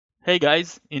Hey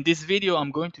guys, in this video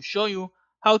I'm going to show you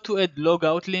how to add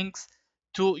logout links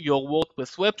to your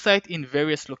WordPress website in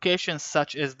various locations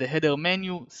such as the header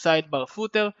menu, sidebar,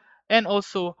 footer, and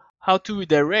also how to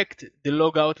redirect the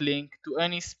logout link to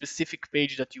any specific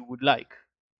page that you would like.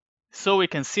 So we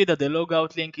can see that the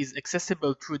logout link is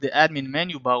accessible through the admin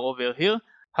menu bar over here.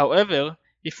 However,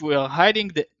 if we are hiding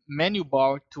the menu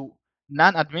bar to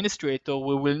non-administrator,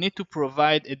 we will need to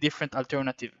provide a different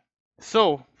alternative.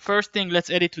 So first thing, let's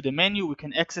add it to the menu. We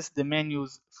can access the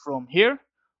menus from here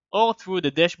or through the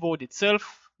dashboard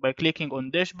itself by clicking on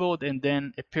dashboard and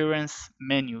then appearance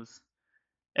menus.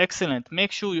 Excellent.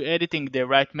 Make sure you're editing the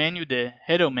right menu, the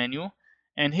header menu.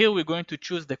 And here we're going to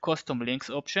choose the custom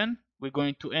links option. We're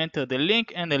going to enter the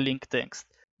link and the link text.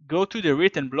 Go to the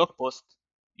written blog post.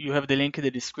 You have the link in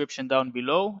the description down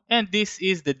below. And this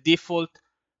is the default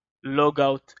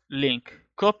logout link.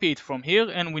 Copy it from here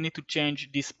and we need to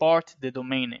change this part, the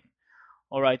domain name.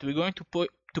 Alright, we're going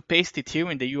to paste it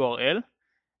here in the URL.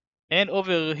 And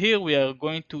over here we are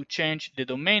going to change the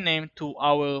domain name to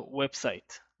our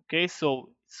website. Okay, so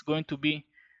it's going to be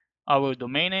our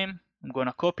domain name. I'm going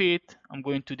to copy it. I'm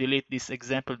going to delete this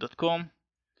example.com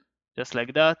just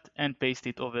like that and paste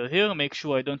it over here. Make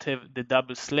sure I don't have the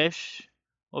double slash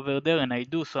over there, and I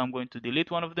do, so I'm going to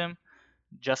delete one of them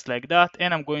just like that,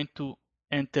 and I'm going to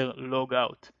enter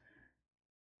logout,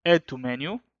 add to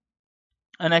menu,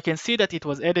 and I can see that it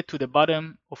was added to the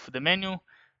bottom of the menu.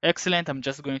 Excellent. I'm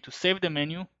just going to save the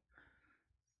menu,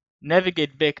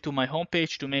 navigate back to my home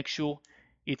page to make sure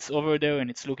it's over there and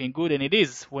it's looking good, and it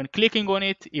is. When clicking on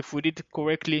it, if we did it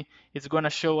correctly, it's going to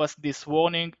show us this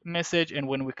warning message, and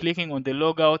when we're clicking on the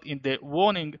logout in the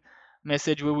warning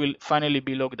message, we will finally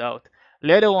be logged out.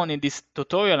 Later on in this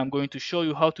tutorial, I'm going to show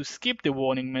you how to skip the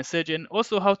warning message and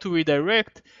also how to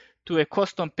redirect to a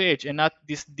custom page and not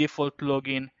this default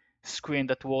login screen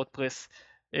that WordPress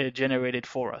generated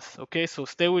for us. Okay, so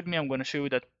stay with me. I'm going to show you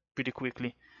that pretty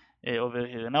quickly over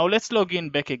here. Now let's log in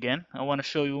back again. I want to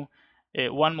show you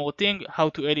one more thing, how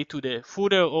to add it to the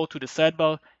footer or to the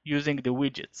sidebar using the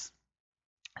widgets.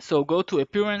 So go to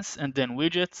appearance and then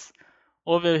widgets.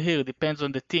 Over here, depends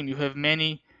on the theme, you have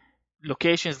many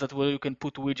locations that where you can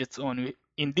put widgets on.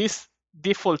 In this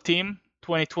default theme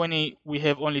 2020, we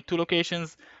have only 2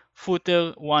 locations,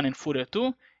 footer 1 and footer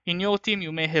 2. In your theme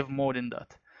you may have more than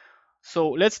that. So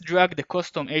let's drag the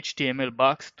custom HTML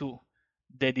box to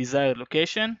the desired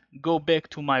location, go back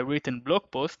to my written blog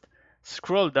post,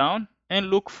 scroll down and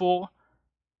look for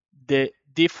the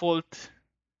default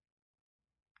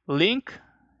link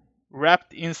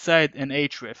wrapped inside an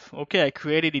href. Okay, I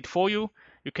created it for you.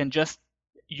 You can just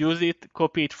use it,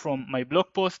 copy it from my blog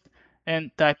post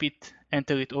and type it,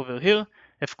 enter it over here.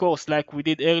 Of course, like we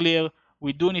did earlier,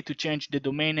 we do need to change the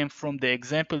domain name from the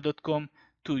example.com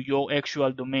to your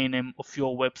actual domain name of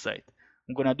your website.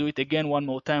 I'm gonna do it again one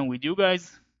more time with you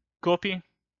guys. Copy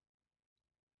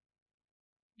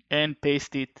and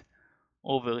paste it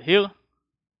over here.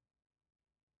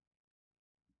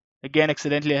 Again,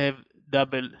 accidentally I have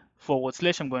double forward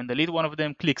slash. I'm going to delete one of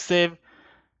them. Click save.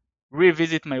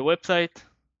 Revisit my website.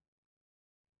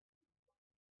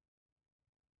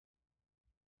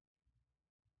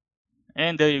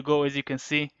 And there you go. As you can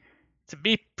see, it's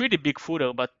a pretty big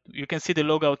footer, but you can see the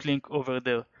logout link over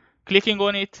there. Clicking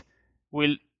on it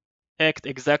will act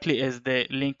exactly as the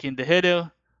link in the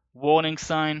header, warning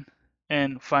sign,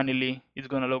 and finally it's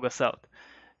going to log us out.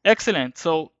 Excellent.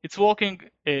 So it's working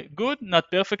good,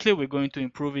 not perfectly. We're going to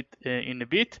improve it in a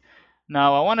bit.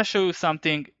 Now I want to show you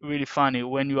something really funny.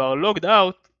 When you are logged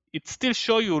out, it still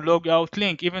shows you logout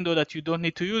link, even though that you don't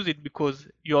need to use it because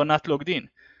you are not logged in.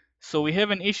 So we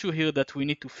have an issue here that we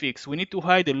need to fix. We need to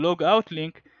hide the logout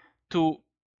link to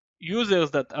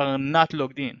users that are not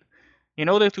logged in. In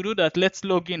order to do that, let's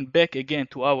log in back again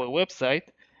to our website.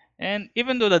 And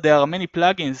even though that there are many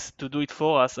plugins to do it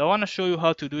for us, I want to show you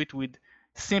how to do it with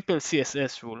simple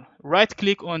CSS rule. Right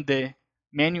click on the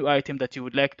menu item that you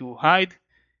would like to hide,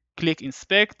 click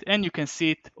inspect, and you can see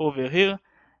it over here.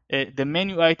 The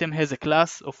menu item has a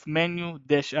class of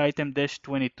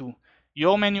menu-item-22.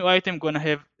 Your menu item gonna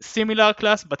have similar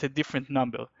class but a different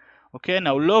number. Okay,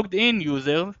 now logged in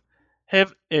users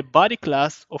have a body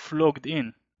class of logged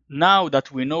in. Now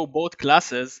that we know both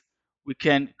classes, we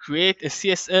can create a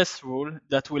CSS rule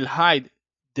that will hide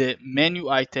the menu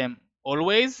item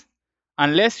always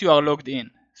unless you are logged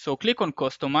in. So click on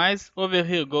customize. Over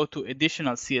here go to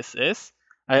additional CSS.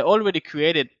 I already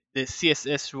created the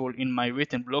CSS rule in my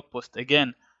written blog post.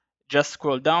 Again, just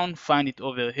scroll down, find it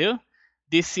over here.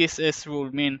 This CSS rule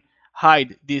means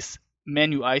hide this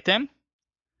menu item,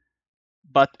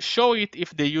 but show it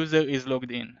if the user is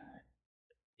logged in.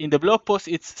 In the blog post,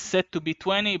 it's set to be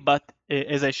 20, but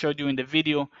as I showed you in the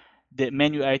video, the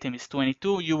menu item is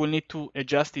 22. You will need to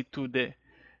adjust it to the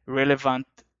relevant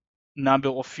number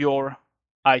of your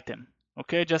item.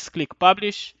 Okay, just click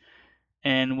publish,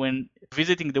 and when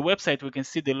visiting the website, we can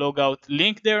see the logout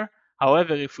link there.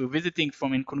 However, if we're visiting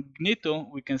from incognito,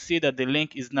 we can see that the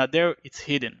link is not there, it's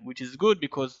hidden, which is good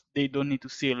because they don't need to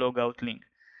see a logout link.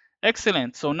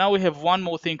 Excellent. So now we have one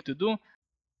more thing to do,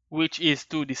 which is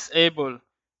to disable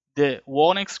the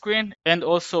warning screen and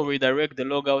also redirect the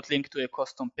logout link to a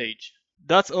custom page.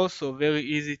 That's also very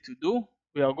easy to do.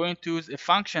 We are going to use a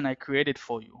function I created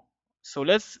for you. So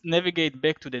let's navigate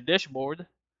back to the dashboard.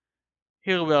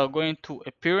 Here we are going to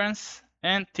Appearance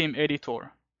and Theme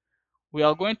Editor. We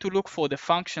are going to look for the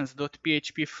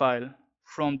functions.php file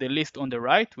from the list on the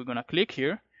right. We're going to click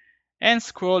here and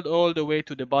scroll all the way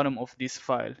to the bottom of this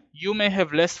file. You may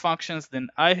have less functions than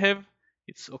I have.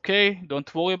 It's okay,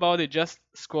 don't worry about it, just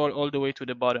scroll all the way to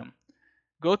the bottom.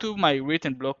 Go to my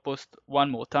written blog post one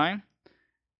more time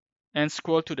and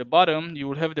scroll to the bottom. You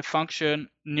will have the function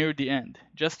near the end.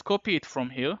 Just copy it from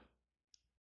here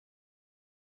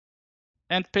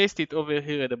and paste it over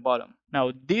here at the bottom.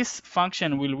 Now this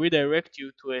function will redirect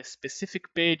you to a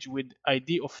specific page with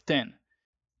ID of 10.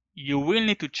 You will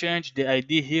need to change the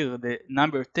ID here, the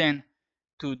number 10,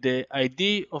 to the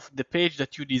ID of the page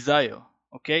that you desire.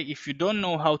 Okay, if you don't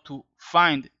know how to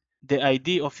find the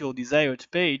ID of your desired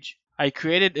page, I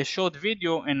created a short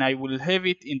video and I will have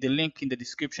it in the link in the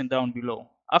description down below.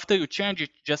 After you change it,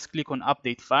 just click on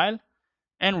update file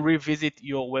and revisit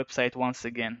your website once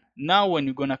again. Now when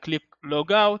you're gonna click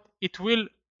logout, it will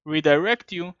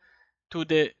redirect you to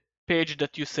the page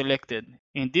that you selected.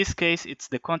 In this case, it's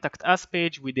the contact us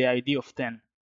page with the ID of 10.